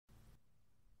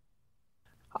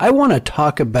I want to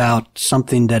talk about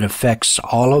something that affects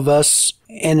all of us,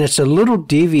 and it's a little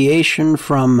deviation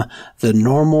from the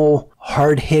normal,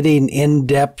 hard-hitting,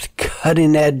 in-depth,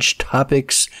 cutting-edge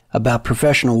topics about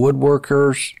professional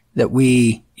woodworkers that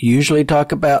we usually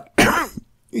talk about.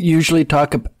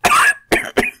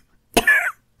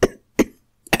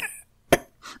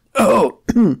 Oh,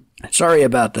 sorry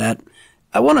about that.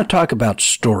 I want to talk about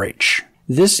storage.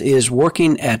 This is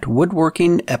Working at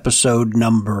Woodworking, episode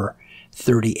number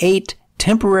 38,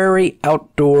 Temporary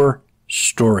Outdoor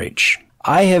Storage.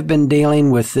 I have been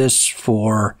dealing with this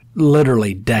for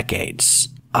literally decades.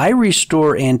 I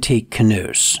restore antique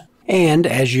canoes. And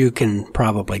as you can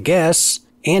probably guess,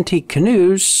 antique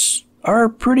canoes are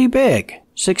pretty big.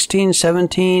 16,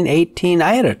 17, 18.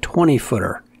 I had a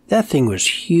 20-footer. That thing was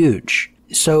huge.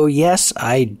 So yes,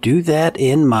 I do that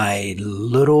in my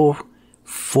little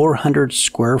 400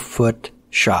 square foot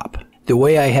shop. The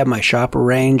way I have my shop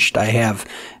arranged, I have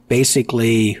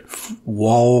basically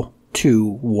wall to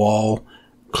wall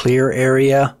clear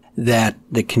area that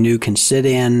the canoe can sit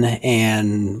in,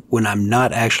 and when I'm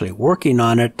not actually working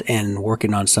on it and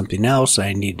working on something else,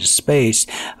 I need a space,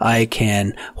 I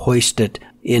can hoist it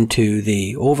into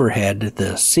the overhead,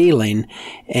 the ceiling,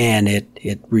 and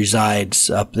it resides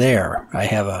up there. I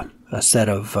have a set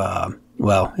of,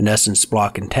 in essence,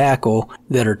 block and tackle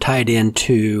that are tied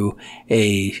into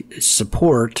a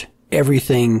support,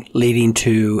 everything leading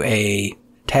to a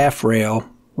taffrail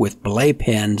with belay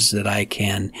pins that I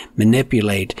can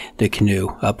manipulate the canoe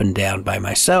up and down by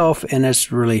myself, and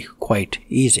it's really quite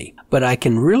easy. But I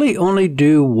can really only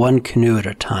do one canoe at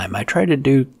a time. I tried to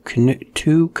do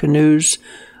two canoes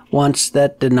once.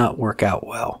 That did not work out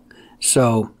well.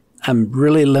 So I'm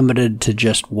really limited to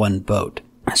just one boat.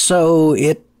 So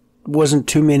it wasn't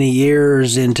too many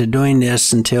years into doing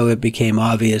this until it became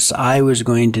obvious I was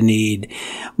going to need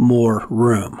more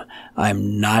room.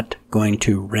 I'm not going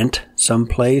to rent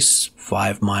someplace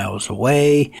 5 miles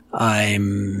away.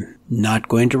 I'm not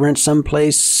going to rent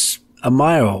someplace a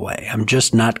mile away. I'm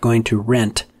just not going to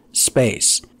rent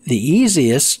space. The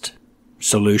easiest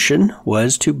solution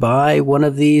was to buy one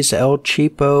of these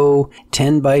Elcheapo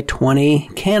 10 by 20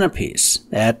 canopies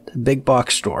at a big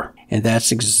box store. And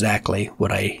that's exactly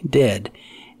what I did.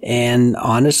 And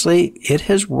honestly, it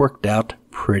has worked out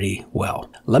pretty well.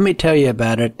 Let me tell you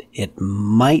about it. It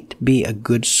might be a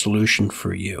good solution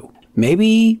for you.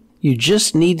 Maybe you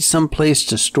just need some place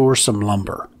to store some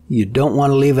lumber. You don't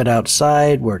want to leave it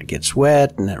outside where it gets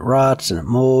wet and it rots and it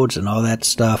molds and all that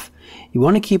stuff. You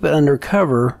want to keep it under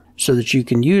cover so that you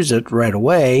can use it right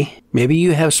away. Maybe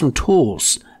you have some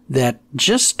tools that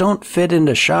just don't fit in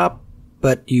the shop,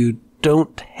 but you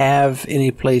don't have any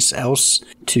place else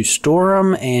to store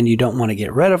them, and you don't want to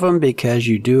get rid of them because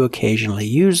you do occasionally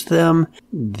use them.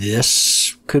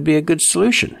 This could be a good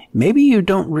solution. Maybe you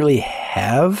don't really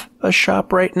have a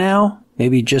shop right now,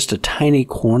 maybe just a tiny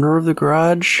corner of the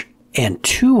garage, and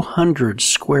 200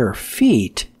 square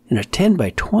feet in a 10 by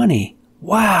 20.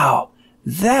 Wow,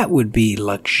 that would be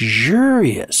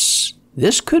luxurious.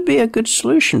 This could be a good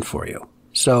solution for you.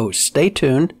 So stay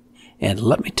tuned and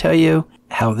let me tell you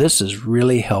how this has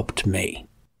really helped me.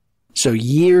 So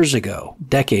years ago,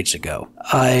 decades ago,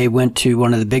 I went to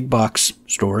one of the big box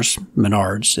stores,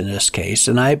 Menards in this case,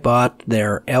 and I bought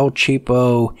their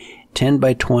Elcheapo 10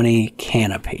 by 20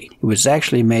 canopy. It was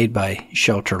actually made by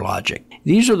Shelter Logic.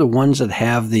 These are the ones that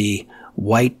have the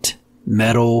white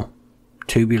metal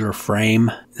tubular frame.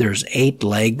 There's 8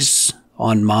 legs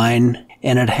on mine,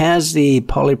 and it has the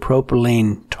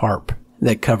polypropylene tarp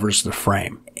that covers the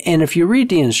frame. And if you read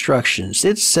the instructions,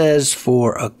 it says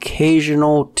for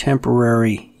occasional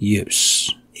temporary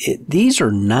use. These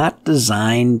are not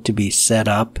designed to be set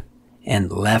up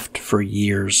and left for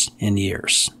years and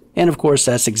years. And of course,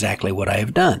 that's exactly what I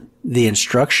have done. The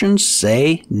instructions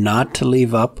say not to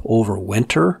leave up over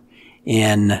winter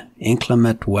in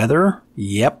inclement weather.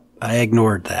 Yep, I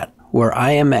ignored that. Where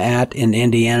I am at in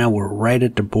Indiana, we're right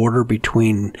at the border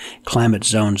between climate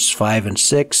zones 5 and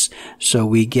 6, so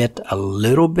we get a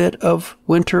little bit of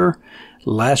winter.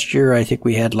 Last year, I think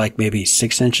we had like maybe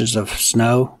 6 inches of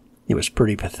snow. It was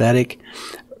pretty pathetic.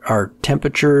 Our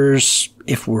temperatures,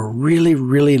 if we're really,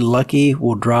 really lucky,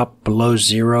 will drop below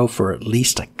zero for at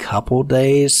least a couple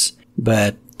days,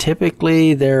 but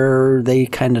typically they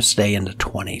kind of stay in the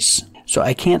 20s. So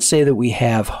I can't say that we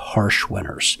have harsh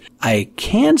winters. I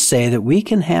can say that we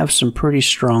can have some pretty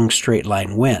strong straight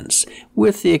line winds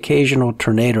with the occasional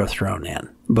tornado thrown in.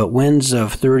 But winds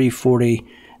of 30, 40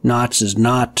 knots is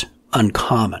not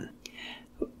uncommon.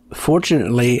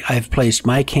 Fortunately, I've placed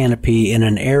my canopy in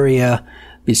an area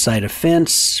beside a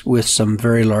fence with some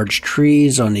very large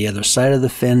trees on the other side of the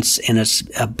fence, and it's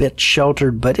a bit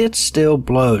sheltered, but it still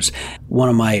blows. One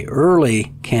of my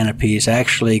early canopies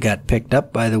actually got picked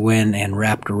up by the wind and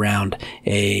wrapped around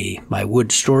my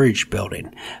wood storage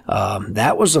building.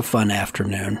 That was a fun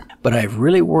afternoon, but I've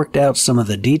really worked out some of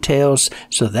the details,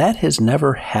 so that has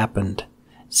never happened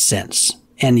since.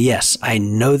 And yes, I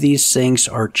know these things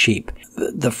are cheap.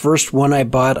 The first one I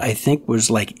bought, I think, was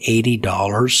like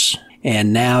 $80.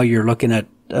 And now you're looking at,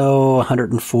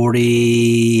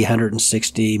 $140,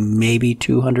 $160, maybe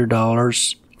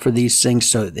 $200 for these things.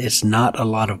 So it's not a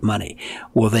lot of money.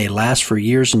 Will they last for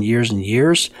years and years and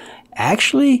years?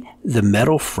 Actually, the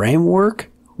metal framework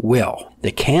will.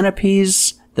 The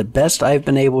canopies, the best I've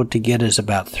been able to get is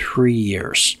about 3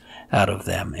 years out of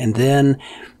them. And then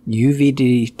UV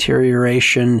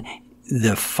deterioration,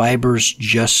 the fibers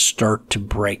just start to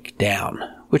break down,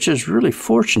 which is really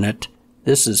fortunate.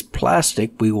 This is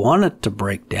plastic. We want it to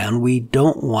break down. We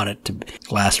don't want it to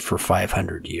last for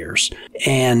 500 years.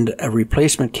 And a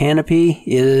replacement canopy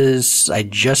is, I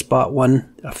just bought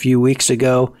one a few weeks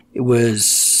ago. It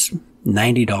was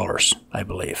 $90, I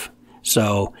believe.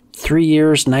 So 3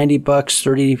 years, $90,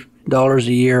 $30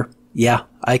 a year. Yeah,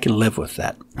 I can live with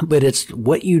that. But it's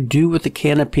what you do with the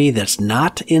canopy that's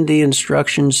not in the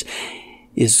instructions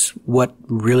is what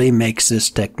really makes this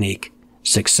technique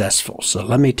successful. So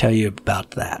let me tell you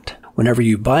about that. Whenever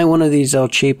you buy one of these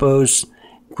Elcheapos,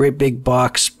 great big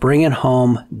box, bring it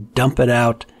home, dump it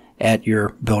out at your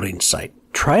building site.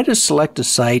 Try to select a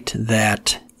site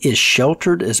that is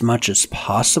sheltered as much as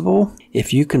possible.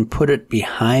 If you can put it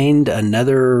behind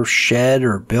another shed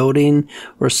or building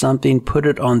or something, put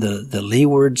it on the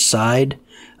leeward side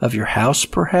of your house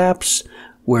perhaps,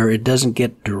 where it doesn't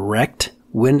get direct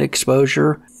wind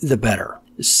exposure, the better.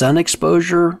 Sun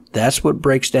exposure, that's what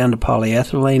breaks down to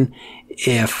polyethylene.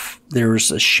 If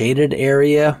there's a shaded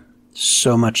area,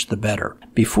 so much the better.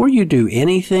 Before you do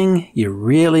anything, you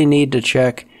really need to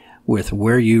check with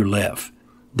where you live.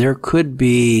 There could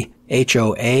be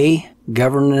HOA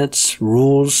governance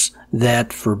rules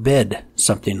that forbid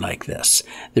something like this.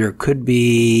 There could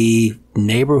be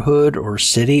neighborhood or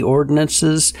city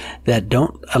ordinances that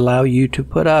don't allow you to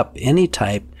put up any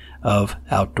type of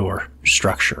outdoor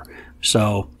structure.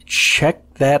 So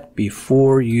check that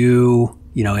before you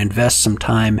invest some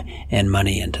time and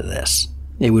money into this.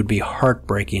 It would be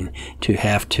heartbreaking to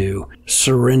have to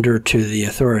surrender to the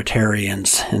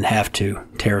authoritarians and have to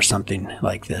tear something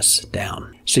like this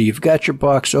down. So you've got your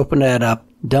box, open that up,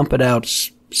 dump it out,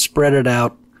 spread it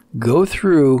out, go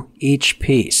through each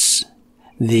piece.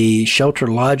 The Shelter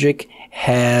Logic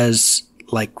has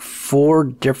like 4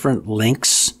 different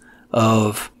lengths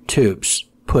of tubes.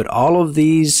 Put all of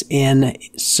these in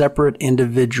separate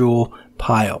individual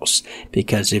piles,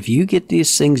 because if you get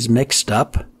these things mixed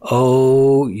up,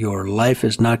 your life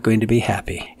is not going to be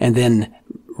happy. And then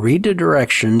read the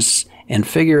directions and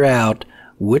figure out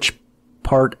which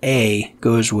part A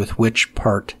goes with which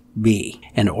part B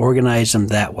and organize them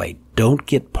that way. Don't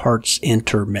get parts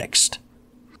intermixed.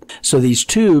 So these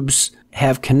tubes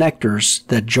have connectors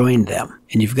that join them,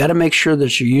 and you've got to make sure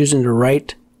that you're using the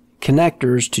right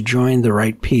connectors to join the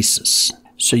right pieces.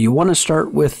 So you want to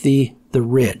start with the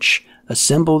ridge.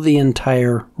 Assemble the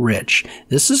entire ridge.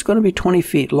 This is going to be 20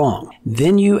 feet long.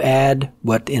 Then you add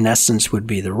what in essence would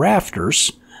be the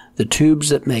rafters. The tubes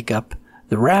that make up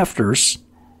the rafters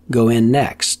go in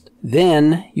next.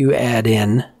 Then you add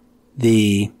in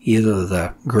either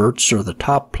the girts or the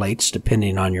top plates,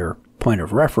 depending on your point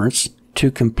of reference,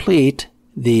 to complete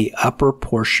the upper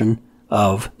portion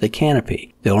of the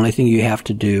canopy. The only thing you have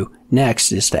to do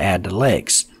next is to add the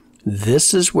legs.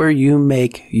 This is where you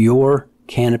make your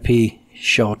canopy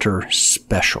shelter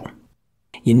special.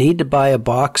 You need to buy a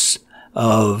box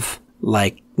of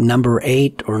like number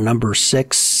 8 or number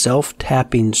 6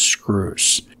 self-tapping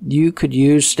screws. You could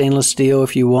use stainless steel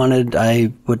if you wanted.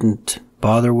 I wouldn't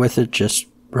bother with it. Just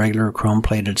regular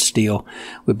chrome-plated steel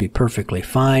would be perfectly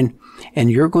fine. And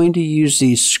you're going to use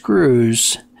these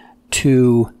screws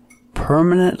to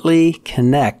permanently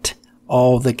connect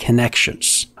all the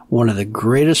connections. One of the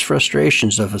greatest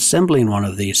frustrations of assembling one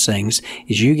of these things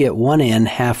is you get one end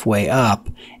halfway up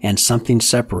and something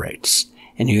separates,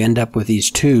 and you end up with these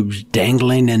tubes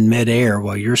dangling in midair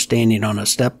while you're standing on a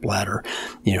stepladder,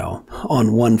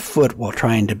 on one foot while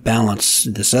trying to balance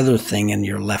this other thing in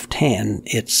your left hand.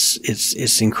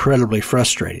 It's incredibly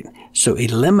frustrating. So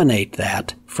eliminate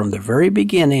that from the very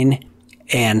beginning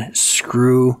and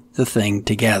screw the thing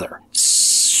together.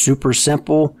 Super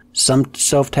simple. Some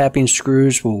self-tapping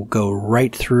screws will go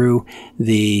right through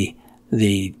the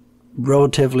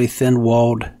relatively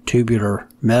thin-walled tubular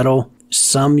metal.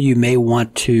 Some you may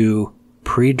want to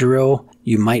pre-drill.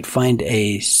 You might find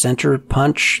a center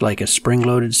punch, like a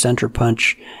spring-loaded center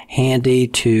punch, handy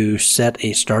to set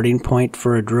a starting point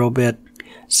for a drill bit.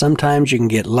 Sometimes you can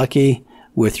get lucky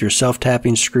with your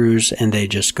self-tapping screws and they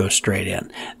just go straight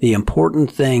in. The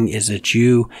important thing is that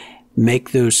you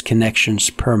make those connections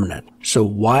permanent. So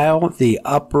while the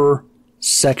upper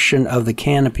section of the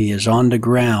canopy is on the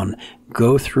ground,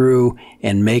 go through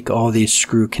and make all these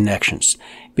screw connections.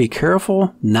 Be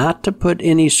careful not to put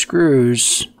any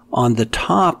screws on the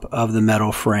top of the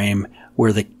metal frame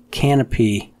where the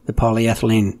canopy, the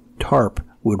polyethylene tarp,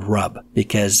 would rub,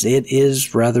 because it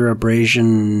is rather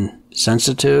abrasion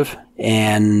sensitive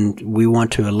and we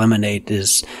want to eliminate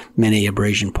as many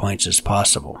abrasion points as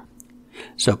possible.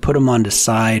 So put them on the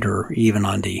side or even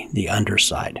on the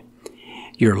underside.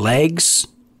 Your legs,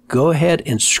 go ahead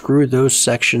and screw those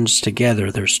sections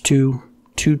together. There's two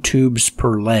tubes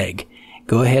per leg.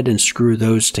 Go ahead and screw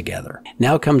those together.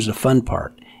 Now comes the fun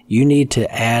part. You need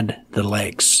to add the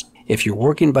legs. If you're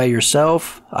working by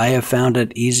yourself, I have found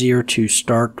it easier to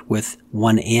start with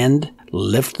one end,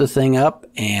 lift the thing up,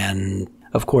 and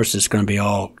of course it's going to be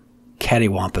all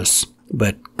cattywampus.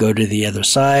 But go to the other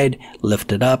side,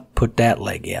 lift it up, put that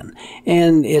leg in.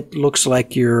 And it looks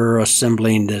like you're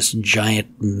assembling this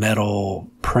giant metal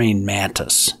praying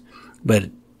mantis. But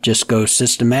just go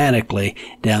systematically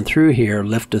down through here,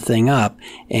 lift the thing up,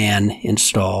 and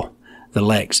install the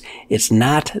legs. It's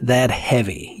not that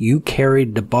heavy. You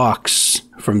carried the box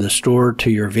from the store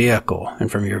to your vehicle and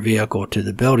from your vehicle to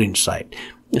the building site.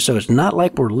 So it's not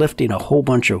like we're lifting a whole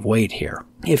bunch of weight here.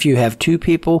 If you have two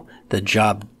people, the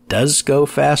job does go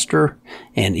faster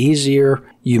and easier.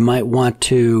 You might want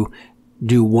to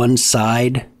do one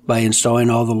side by installing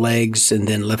all the legs and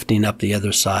then lifting up the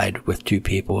other side with two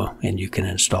people, and you can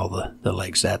install the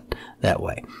legs that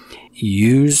way.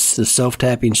 Use the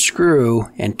self-tapping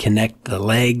screw and connect the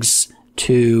legs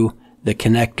to the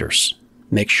connectors.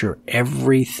 Make sure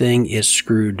everything is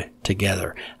screwed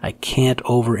together. I can't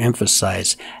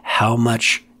overemphasize how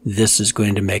much this is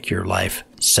going to make your life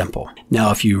simple.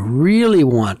 Now, if you really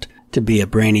want to be a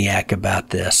brainiac about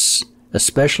this,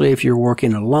 especially if you're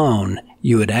working alone,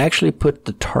 you would actually put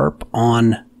the tarp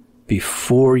on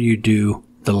before you do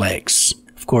the legs.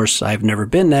 Of course, I've never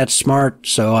been that smart,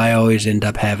 so I always end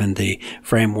up having the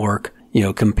framework,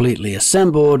 completely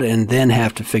assembled and then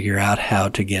have to figure out how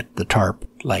to get the tarp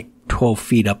like 12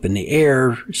 feet up in the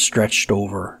air stretched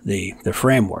over the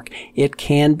framework. It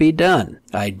can be done.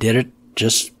 I did it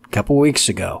just a couple weeks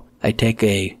ago. I take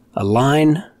a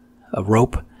line, a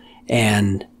rope,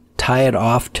 and tie it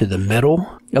off to the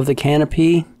middle of the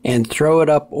canopy and throw it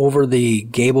up over the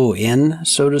gable end,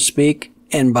 so to speak.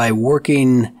 And by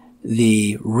working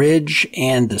the ridge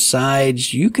and the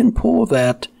sides, you can pull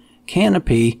that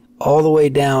canopy all the way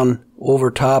down over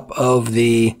top of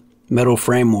the metal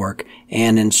framework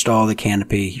and install the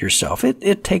canopy yourself.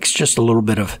 It takes just a little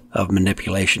bit of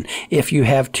manipulation. If you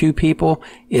have two people,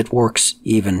 it works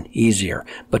even easier.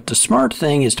 But the smart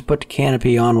thing is to put the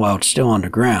canopy on while it's still on the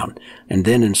ground and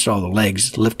then install the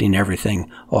legs, lifting everything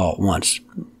all at once.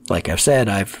 Like I've said,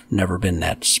 I've never been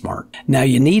that smart. Now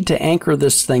you need to anchor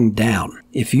this thing down.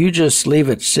 If you just leave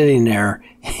it sitting there,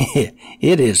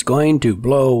 it is going to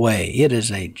blow away. It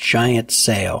is a giant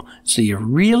sail. So you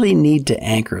really need to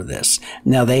anchor this.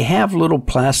 Now they have little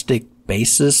plastic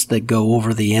bases that go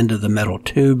over the end of the metal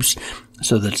tubes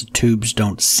so that the tubes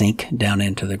don't sink down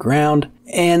into the ground.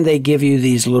 And they give you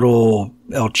these little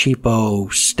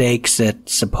Elcheapo stakes that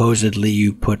supposedly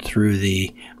you put through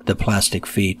the plastic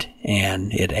feet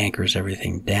and it anchors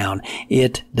everything down.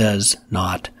 It does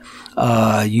not.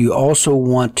 You also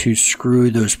want to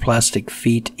screw those plastic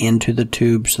feet into the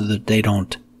tube so that they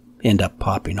don't end up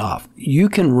popping off. You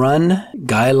can run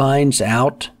guy lines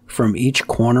out from each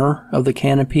corner of the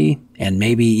canopy and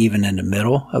maybe even in the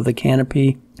middle of the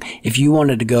canopy. If you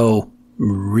wanted to go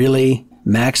really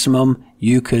maximum,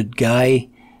 you could guy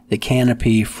the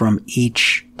canopy from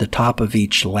the top of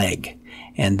each leg.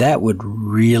 And that would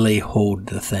really hold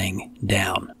the thing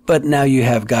down. But now you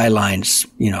have guy lines,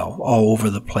 all over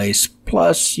the place.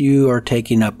 Plus you are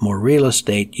taking up more real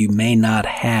estate. You may not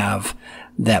have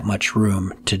that much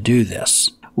room to do this.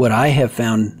 What I have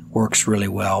found works really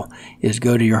well is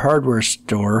go to your hardware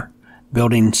store,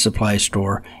 building supply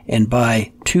store, and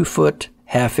buy 2-foot,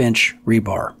 1/2-inch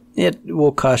rebar. It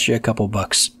will cost you a couple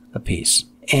bucks a piece.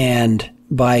 And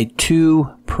buy 2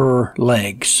 per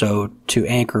leg. So to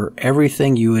anchor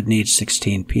everything, you would need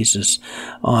 16 pieces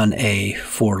on a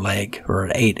 4-leg or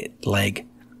an 8-leg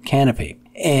canopy.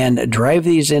 And drive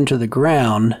these into the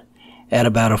ground at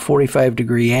about a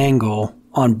 45-degree angle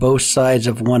on both sides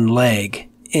of one leg.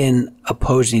 in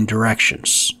opposing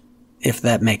directions, if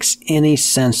that makes any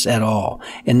sense at all.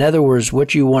 In other words,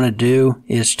 what you want to do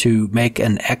is to make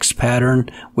an X pattern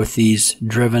with these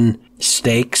driven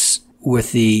stakes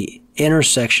with the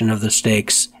intersection of the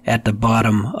stakes at the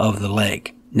bottom of the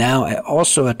leg. Now,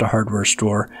 also at the hardware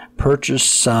store, purchase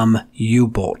some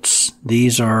U-bolts.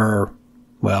 These are,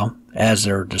 well, as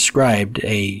they're described,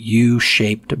 a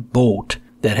U-shaped bolt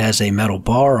that has a metal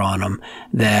bar on them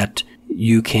that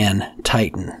you can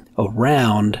tighten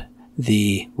around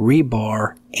the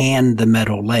rebar and the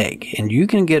metal leg. And you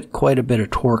can get quite a bit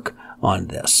of torque on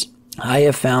this. I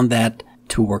have found that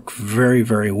to work very,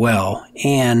 very well,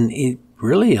 and it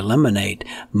really eliminate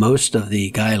most of the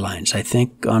guy lines. I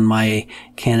think on my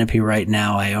canopy right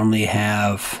now, I only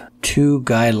have 2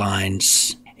 guy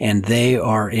lines, and they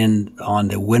are on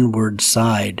the windward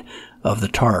side of the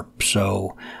tarp.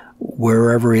 So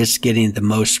wherever it's getting the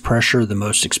most pressure, the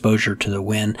most exposure to the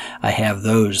wind, I have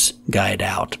those guyed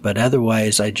out. But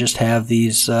otherwise, I just have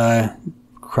these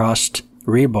crossed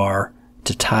rebar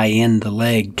to tie in the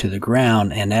leg to the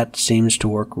ground, and that seems to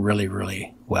work really,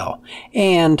 really well.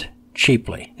 And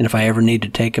cheaply. And if I ever need to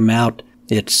take them out,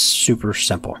 it's super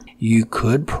simple. You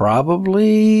could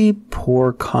probably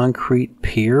pour concrete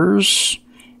piers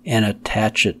and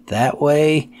attach it that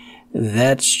way.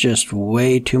 That's just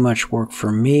way too much work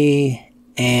for me,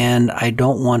 and I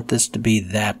don't want this to be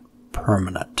that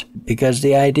permanent, because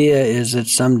the idea is that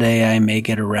someday I may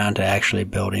get around to actually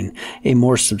building a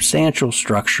more substantial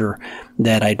structure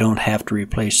that I don't have to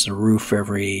replace the roof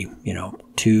every,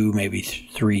 2, maybe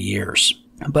 3 years.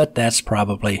 But that's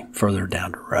probably further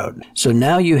down the road. So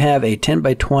now you have a 10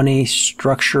 by 20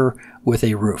 structure with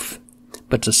a roof,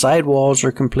 but the side walls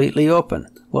are completely open.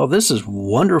 Well, this is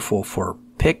wonderful for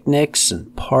picnics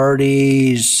and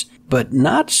parties, but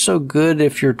not so good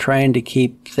if you're trying to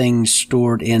keep things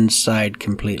stored inside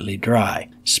completely dry,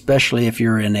 especially if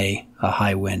you're in a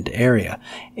high wind area.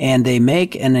 And they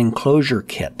make an enclosure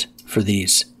kit for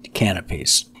these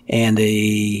canopies. And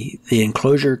the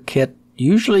enclosure kit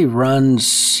usually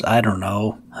runs,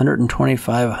 $125,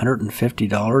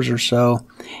 $150 or so,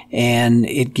 and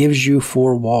it gives you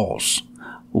 4 walls.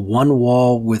 1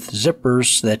 wall with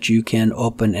zippers that you can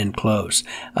open and close.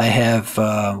 I have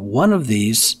one of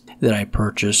these that I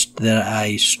purchased that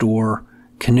I store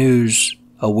canoes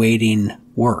awaiting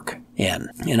work in.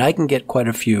 And I can get quite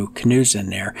a few canoes in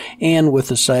there. And with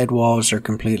the side walls, they're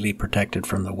completely protected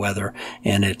from the weather,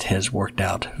 and it has worked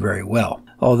out very well.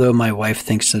 Although my wife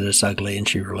thinks that it's ugly and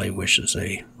she really wishes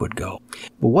they would go.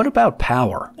 But what about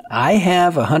power? I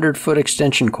have a 100-foot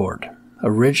extension cord.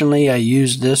 Originally, I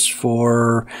used this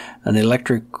for an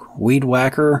electric weed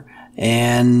whacker,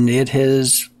 and it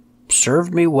has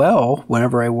served me well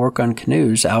whenever I work on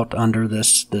canoes out under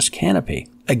this canopy.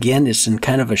 Again, it's in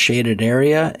kind of a shaded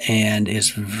area and is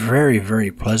very,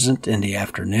 very pleasant in the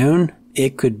afternoon.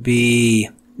 It could be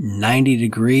 90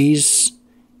 degrees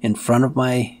in front of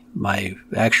my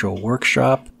actual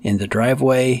workshop in the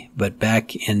driveway, but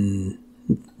back in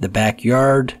the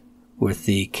backyard with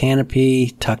the canopy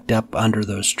tucked up under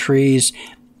those trees,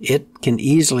 it can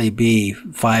easily be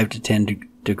 5 to 10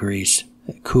 degrees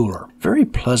cooler. Very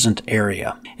pleasant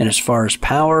area. And as far as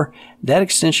power, that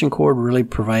extension cord really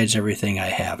provides everything I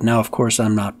have. Now, of course,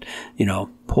 I'm not,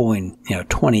 pulling,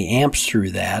 20 amps through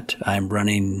that. I'm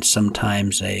running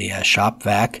sometimes a shop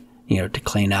vac, to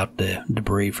clean out the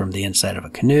debris from the inside of a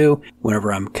canoe.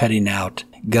 Whenever I'm cutting out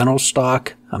gunnel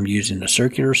stock, I'm using a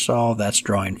circular saw. That's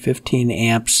drawing 15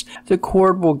 amps. The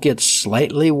cord will get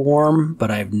slightly warm, but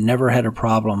I've never had a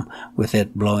problem with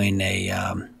it blowing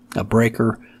a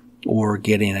breaker or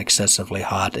getting excessively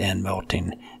hot and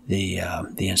melting the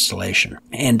installation.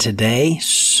 And today,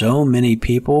 so many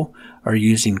people are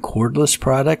using cordless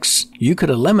products. You could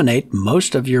eliminate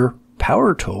most of your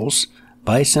power tools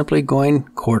by simply going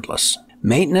cordless.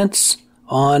 Maintenance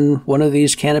on one of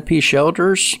these canopy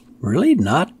shelters, really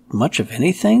not much of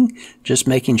anything. Just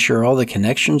making sure all the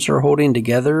connections are holding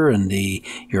together and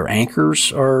your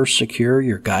anchors are secure,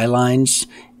 your guy lines,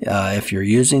 if you're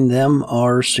using them,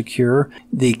 are secure.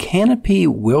 The canopy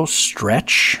will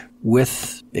stretch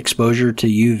with exposure to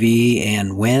UV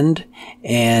and wind,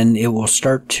 and it will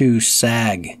start to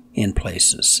sag in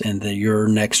places. And your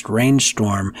next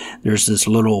rainstorm, there's this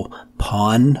little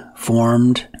pond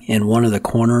formed in one of the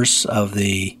corners of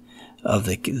the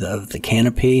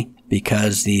canopy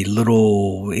because the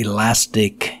little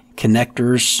elastic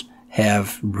connectors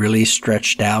have really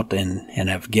stretched out and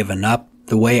have given up.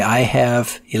 The way I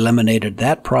have eliminated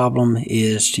that problem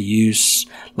is to use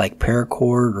like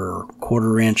paracord or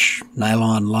 1/4-inch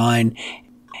nylon line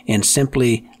and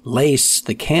simply lace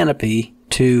the canopy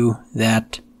to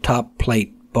that top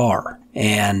plate bar.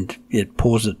 and it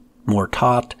pulls it more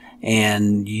taut.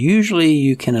 And usually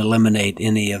you can eliminate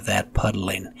any of that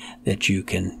puddling that you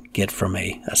can get from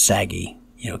a saggy,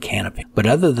 canopy. But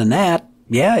other than that,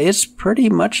 yeah, it's pretty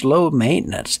much low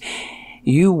maintenance.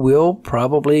 You will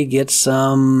probably get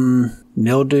some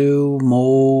mildew,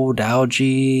 mold,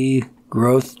 algae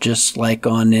growth, just like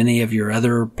on any of your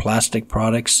other plastic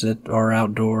products that are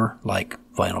outdoor, like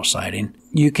vinyl siding.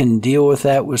 You can deal with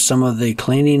that with some of the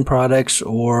cleaning products,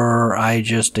 or I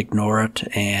just ignore it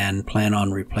and plan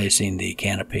on replacing the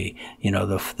canopy,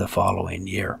 the following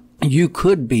year. You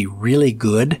could be really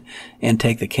good and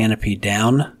take the canopy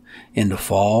down in the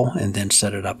fall and then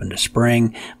set it up into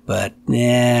spring, but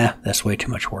that's way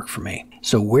too much work for me.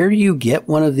 So where do you get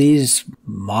one of these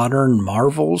modern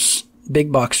marvels?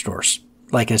 Big box stores.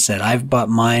 Like I said, I've bought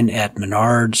mine at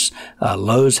Menards.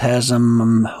 Lowe's has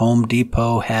them. Home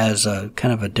Depot has a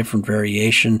kind of a different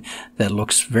variation that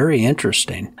looks very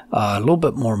interesting. A little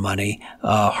bit more money.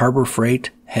 Harbor Freight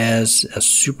has a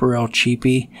Super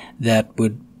Elcheapo that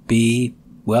would be,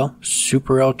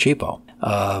 Super Elcheapo.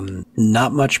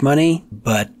 Not much money,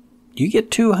 but you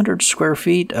get 200 square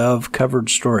feet of covered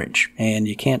storage, and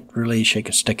you can't really shake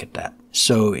a stick at that.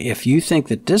 So if you think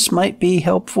that this might be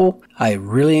helpful, I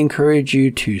really encourage you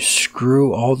to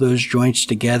screw all those joints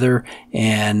together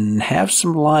and have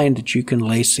some line that you can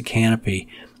lace the canopy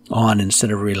on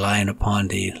instead of relying upon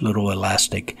the little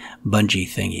elastic bungee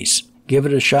thingies. Give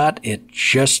it a shot. It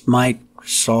just might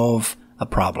solve a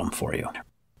problem for you.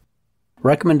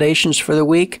 Recommendations for the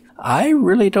week? I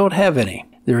really don't have any.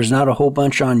 There's not a whole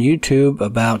bunch on YouTube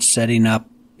about setting up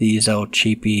these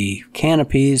Elcheapo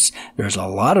canopies. There's a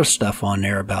lot of stuff on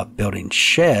there about building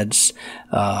sheds.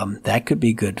 That could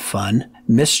be good fun.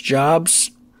 Missed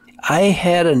jobs. I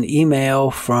had an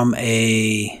email from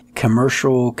a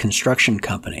commercial construction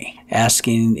company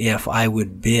asking if I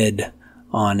would bid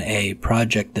on a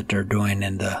project that they're doing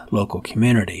in the local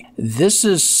community. This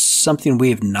is something we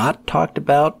have not talked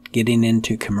about, getting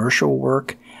into commercial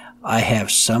work. I have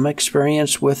some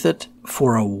experience with it.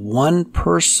 For a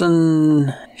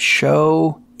one-person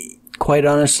show, quite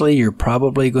honestly, you're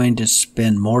probably going to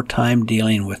spend more time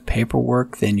dealing with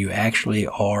paperwork than you actually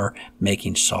are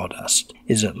making sawdust.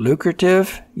 Is it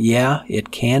lucrative? Yeah,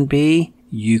 it can be.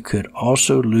 You could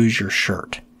also lose your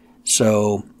shirt.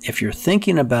 So if you're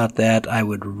thinking about that, I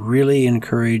would really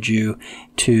encourage you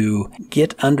to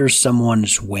get under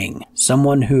someone's wing,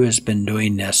 someone who has been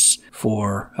doing this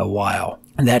for a while.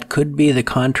 And that could be the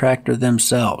contractor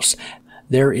themselves.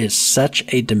 There is such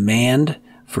a demand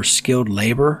for skilled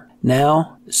labor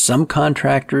now. Some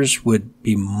contractors would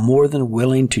be more than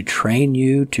willing to train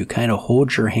you to kind of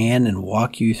hold your hand and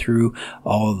walk you through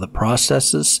all of the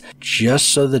processes just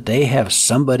so that they have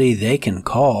somebody they can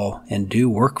call and do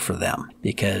work for them,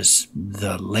 because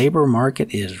the labor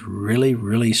market is really,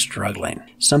 really struggling.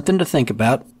 Something to think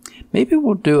about. Maybe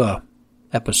we'll do a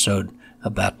episode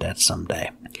about that someday.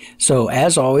 So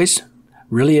as always,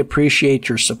 really appreciate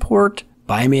your support.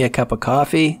 Buy me a cup of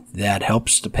coffee. That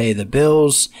helps to pay the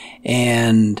bills.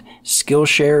 And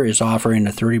Skillshare is offering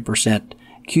a 30%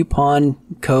 coupon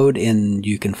code, and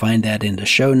you can find that in the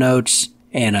show notes.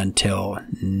 And until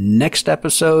next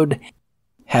episode,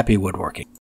 happy woodworking.